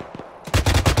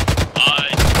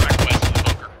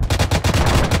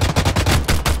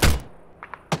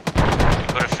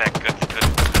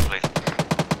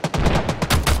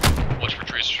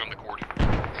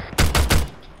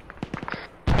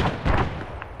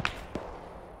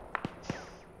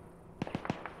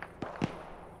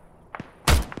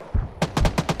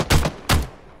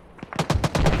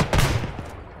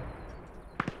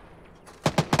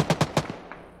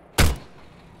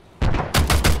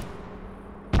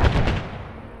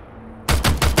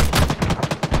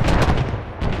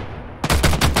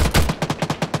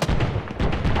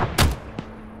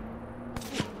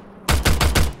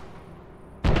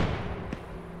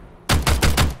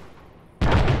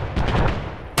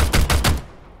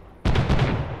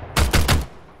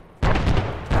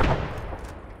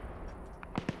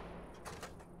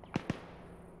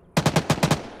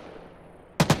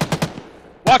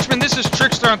 Watchman, this is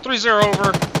Trickster on 3-0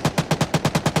 over.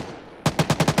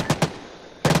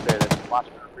 Trickster, this is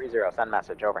Watchman on 3-0. Send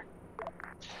message, over.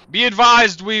 Be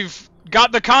advised, we've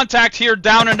got the contact here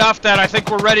down enough that I think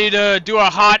we're ready to do a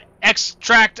hot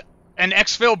extract and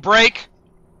exfil break.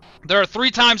 There are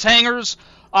 3 times hangars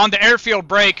on the airfield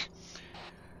break.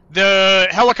 The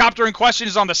helicopter in question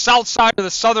is on the south side of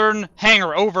the southern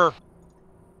hangar, over.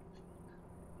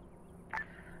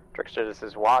 Trickster, this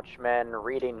is Watchman,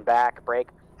 reading back, break.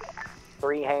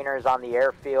 3 hangars on the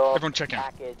airfield. Everyone check in.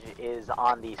 Package is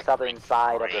on the southern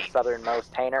side of the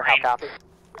southernmost hangar. How copy?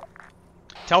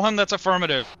 Tell him that's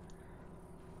affirmative.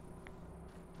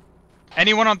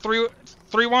 Anyone on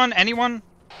 3-1? Anyone?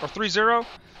 Or 3-0?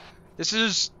 This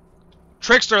is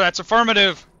Trickster, that's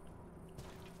affirmative.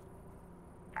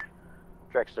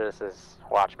 Trickster, this is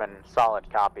Watchman, solid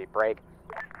copy, break.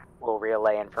 We'll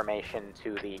relay information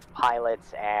to the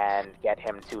pilots and get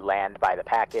him to land by the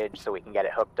package so we can get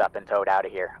it hooked up and towed out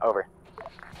of here. Over.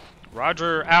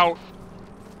 Roger, out.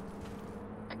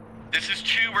 This is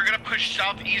 2. We're gonna push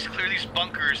southeast, clear these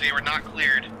bunkers. They were not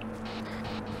cleared.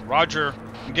 Roger.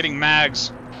 I'm getting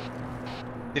mags.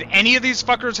 Did any of these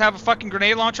fuckers have a fucking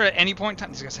grenade launcher at any point in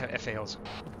time? These guys have FALs.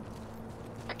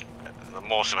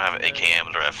 Most of them have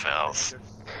AKMs or FLs.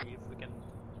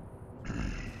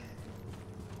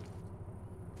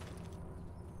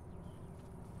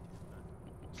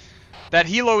 That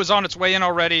helo is on its way in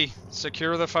already.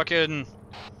 Secure the fucking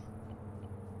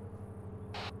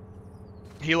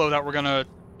helo that we're gonna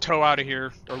tow out of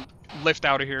here, or lift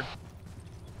out of here.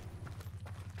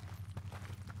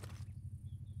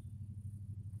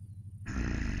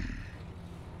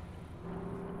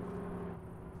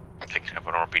 Picking up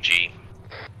an RPG.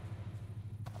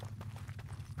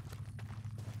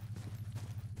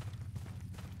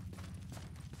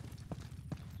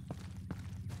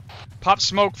 Pop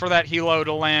smoke for that helo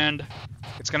to land.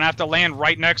 It's gonna have to land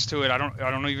right next to it. I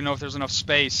don't even know if there's enough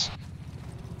space.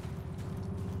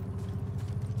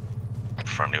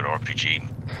 Friendly with RPG.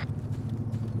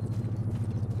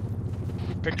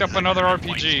 Picked up another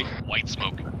RPG. White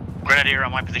smoke. Grenadier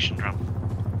on my position drum.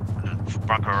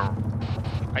 Bunker.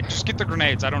 I just get the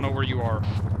grenades. I don't know where you are.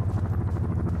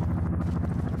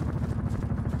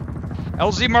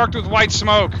 LZ marked with white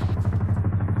smoke.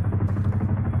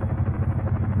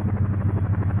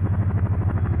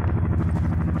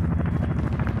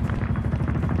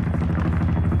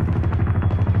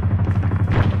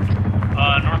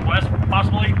 Northwest,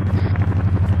 possibly.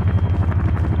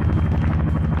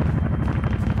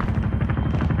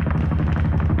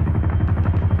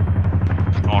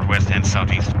 Northwest and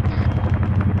southeast.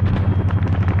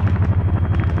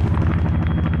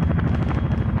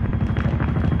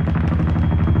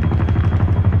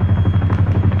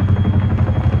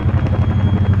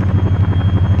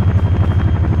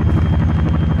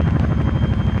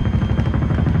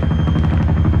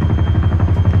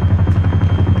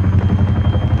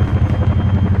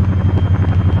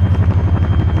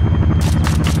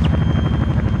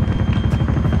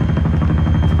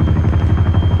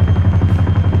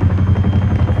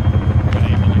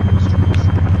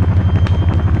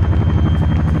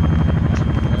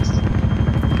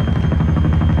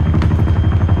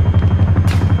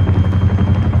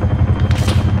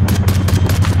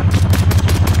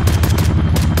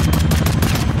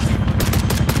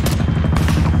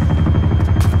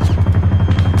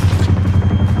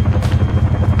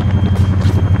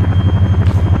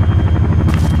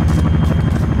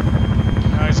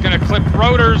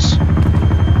 Rotors.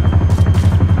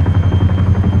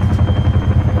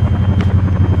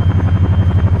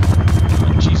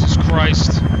 Oh, Jesus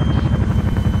Christ.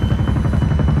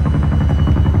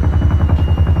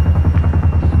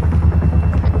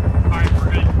 Alright,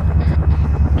 we're good.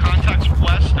 Contacts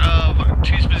west of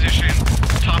 2's position,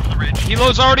 top of the ridge.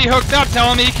 Helo's already hooked up,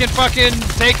 telling me he can fucking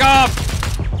take off.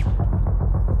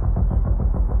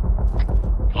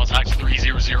 Contacts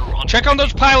 300 on. Check on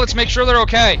those pilots, make sure they're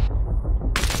okay.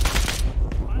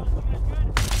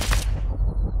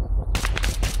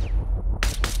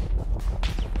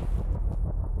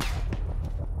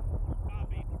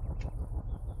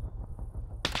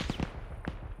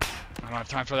 I don't have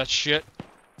time for that shit.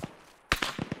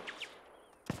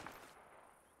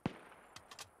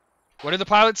 What did the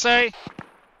pilot say?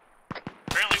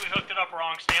 Apparently we hooked it up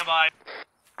wrong. Stand by.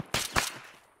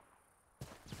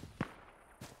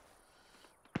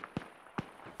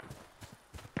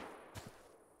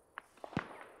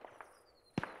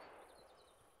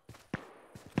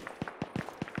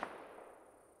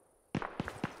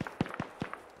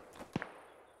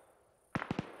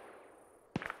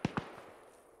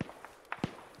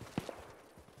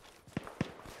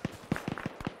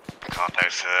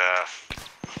 Contacts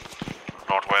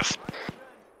northwest.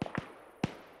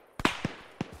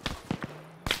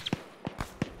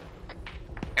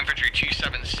 Infantry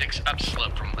 276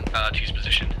 upslope from 2's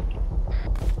position.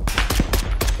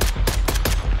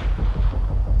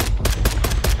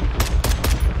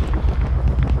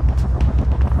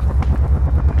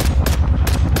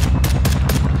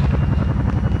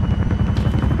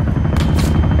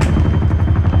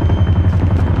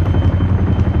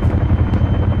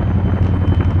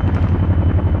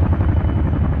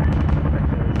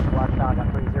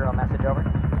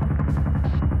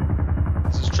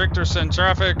 Send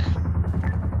traffic.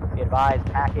 Be advised,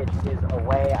 package is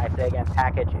away. I say again,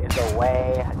 package is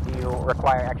away. Do you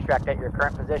require extract at your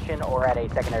current position or at a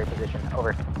secondary position?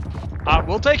 Over.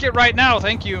 We'll take it right now,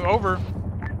 thank you. Over.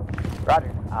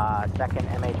 Roger. Second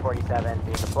MH47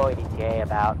 being deployed, ETA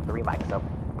about 3 mics. Over.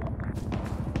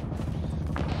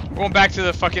 I'm going back to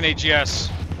the fucking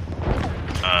AGS.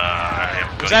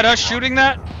 Was that us shooting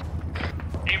that?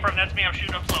 Aim from, that's me, I'm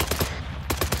shooting up slow.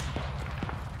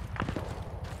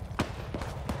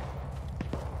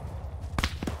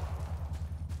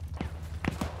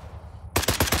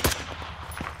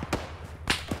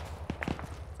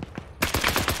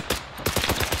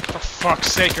 For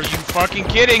fuck's sake, are you fucking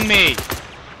kidding me?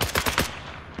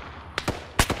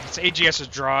 This AGS is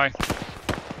dry.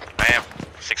 I have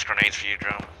 6 grenades for you,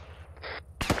 drone.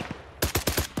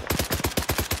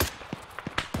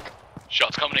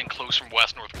 Shots coming in close from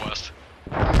west-northwest.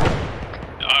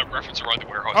 Reference around the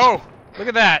warehouse. Oh, look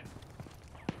at that.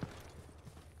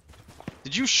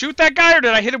 Did you shoot that guy, or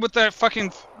did I hit him with that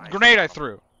fucking grenade I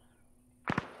threw?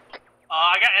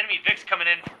 I got enemy Vics coming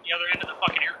in from the other end of the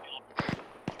fucking airfield.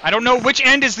 I don't know which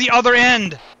end is the other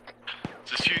end.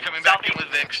 Just you coming back in with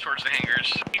Vix towards the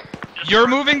hangars. You're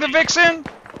moving the Vix in?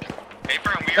 Hey,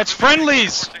 firm, we are That's moving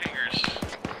friendlies. towards the hangars.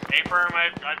 Hey, firm,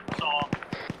 I saw.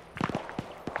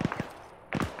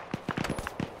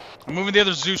 I'm moving the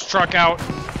other Zeus truck out.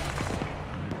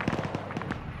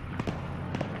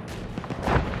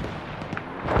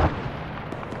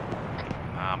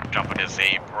 Jumping this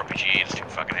a RPG, it's too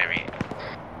fucking heavy.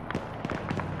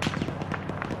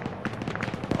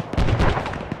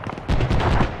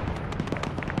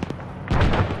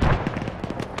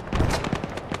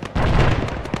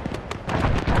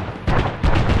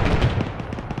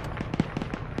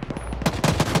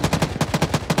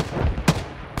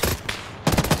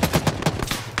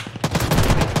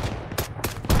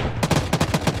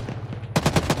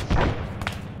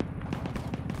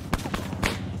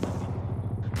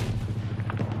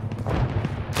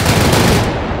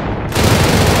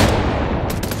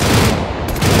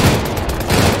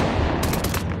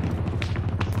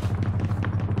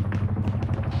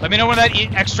 Let me know when that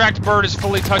extract bird is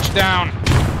fully touched down.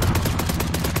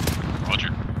 Roger.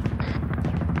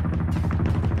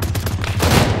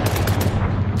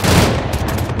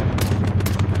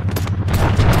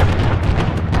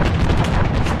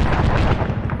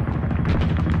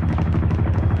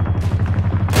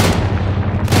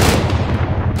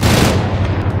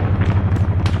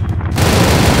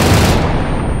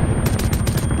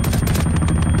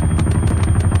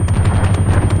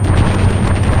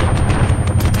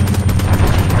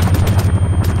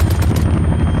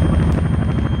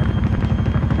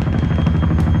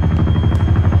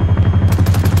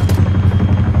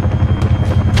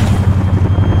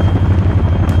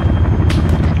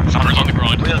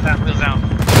 Wheels down.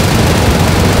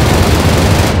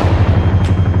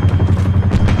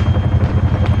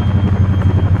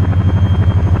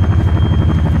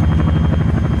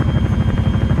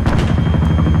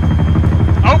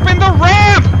 Open the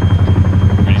ramp!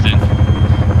 Ready's in.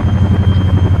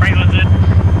 Franklin's in.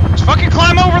 Just fucking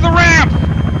climb over the ramp!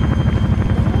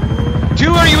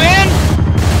 2, are you in?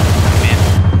 I'm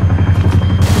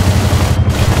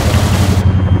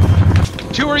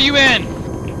in. 2, are you in?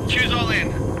 Choose all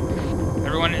in.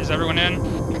 Is everyone in?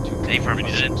 A firm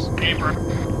is in. Hey, firm.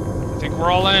 I think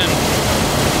we're all in.